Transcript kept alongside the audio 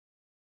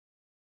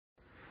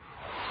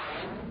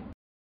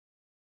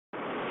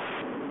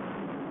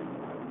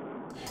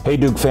Hey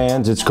Duke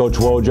fans, it's Coach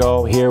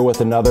Wojo here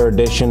with another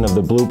edition of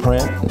The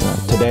Blueprint.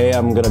 Today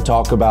I'm going to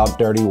talk about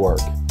dirty work.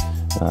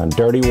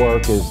 Dirty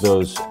work is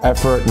those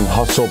effort and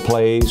hustle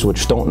plays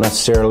which don't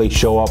necessarily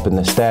show up in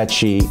the stat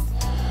sheet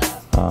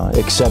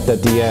except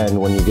at the end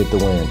when you get the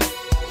win.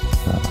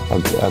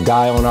 A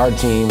guy on our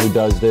team who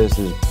does this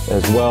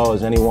as well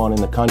as anyone in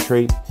the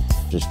country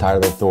is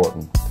Tyler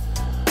Thornton.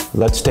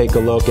 Let's take a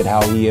look at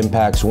how he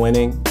impacts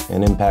winning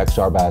and impacts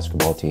our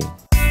basketball team.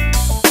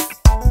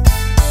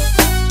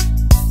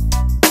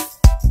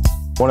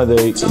 One of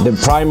the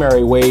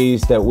primary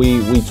ways that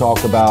we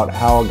talk about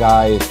how a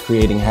guy is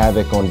creating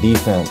havoc on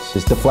defense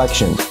is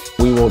deflections.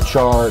 We will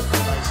chart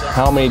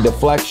how many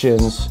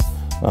deflections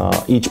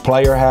each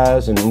player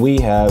has and we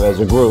have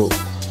as a group.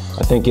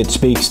 I think it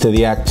speaks to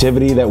the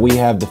activity that we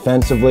have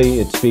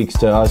defensively. It speaks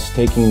to us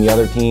taking the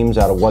other teams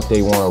out of what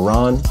they want to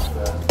run.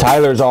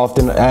 Tyler's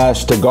often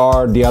asked to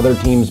guard the other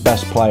team's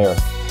best player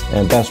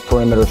and best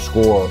perimeter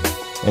scorer,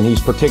 and he's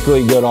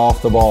particularly good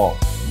off the ball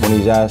when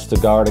he's asked to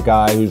guard a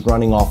guy who's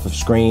running off of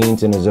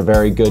screens and is a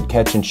very good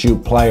catch and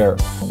shoot player.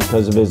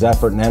 Because of his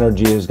effort and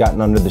energy, has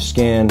gotten under the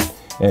skin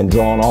and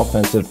drawn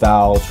offensive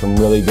fouls from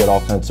really good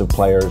offensive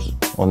players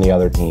on the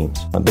other teams.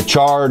 The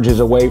charge is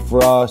a way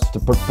for us to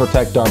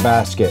protect our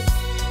basket.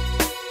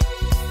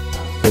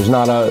 There's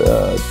not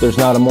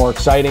a more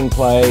exciting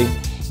play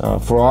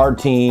for our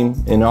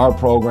team, in our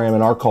program,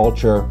 in our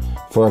culture,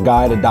 for a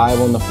guy to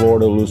dive on the floor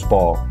to loose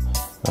ball.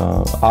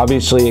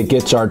 Obviously it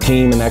gets our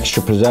team an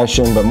extra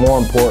possession, but more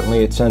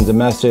importantly it sends a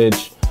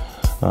message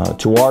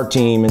to our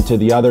team and to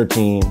the other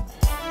team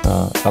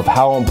of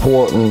how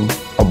important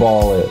a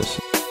ball is.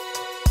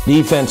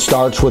 Defense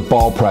starts with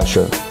ball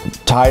pressure.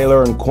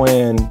 Tyler and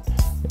Quinn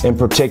in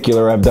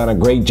particular have done a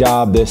great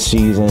job this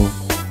season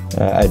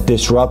at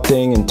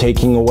disrupting and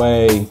taking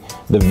away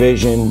the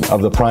vision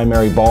of the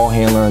primary ball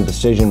handler and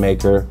decision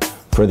maker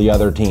for the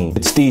other team.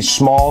 It's these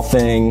small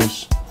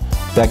things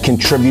that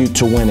contribute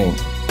to winning.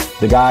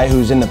 The guy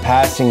who's in the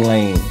passing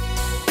lane,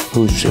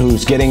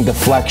 who's getting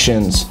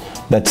deflections,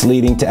 that's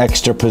leading to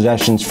extra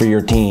possessions for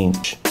your team.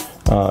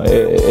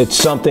 It's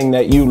something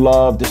that you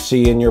love to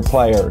see in your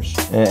players,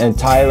 and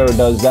Tyler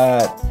does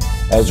that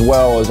as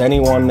well as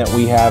anyone that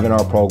we have in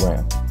our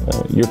program.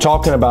 You're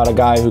talking about a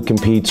guy who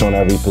competes on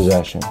every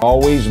possession,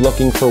 always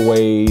looking for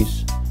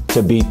ways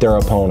to beat their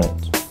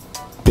opponent,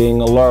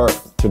 being alert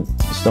to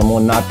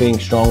someone not being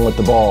strong with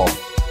the ball,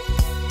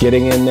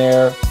 getting in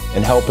there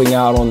and helping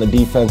out on the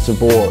defensive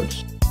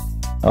boards.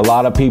 A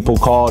lot of people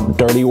call it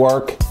dirty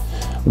work.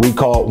 We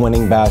call it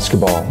winning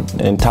basketball.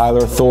 And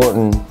Tyler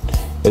Thornton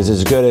is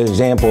as good an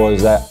example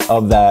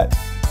of that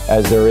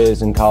as there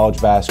is in college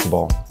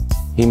basketball.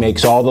 He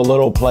makes all the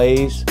little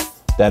plays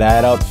that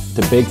add up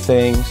to big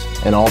things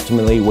and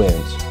ultimately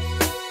wins.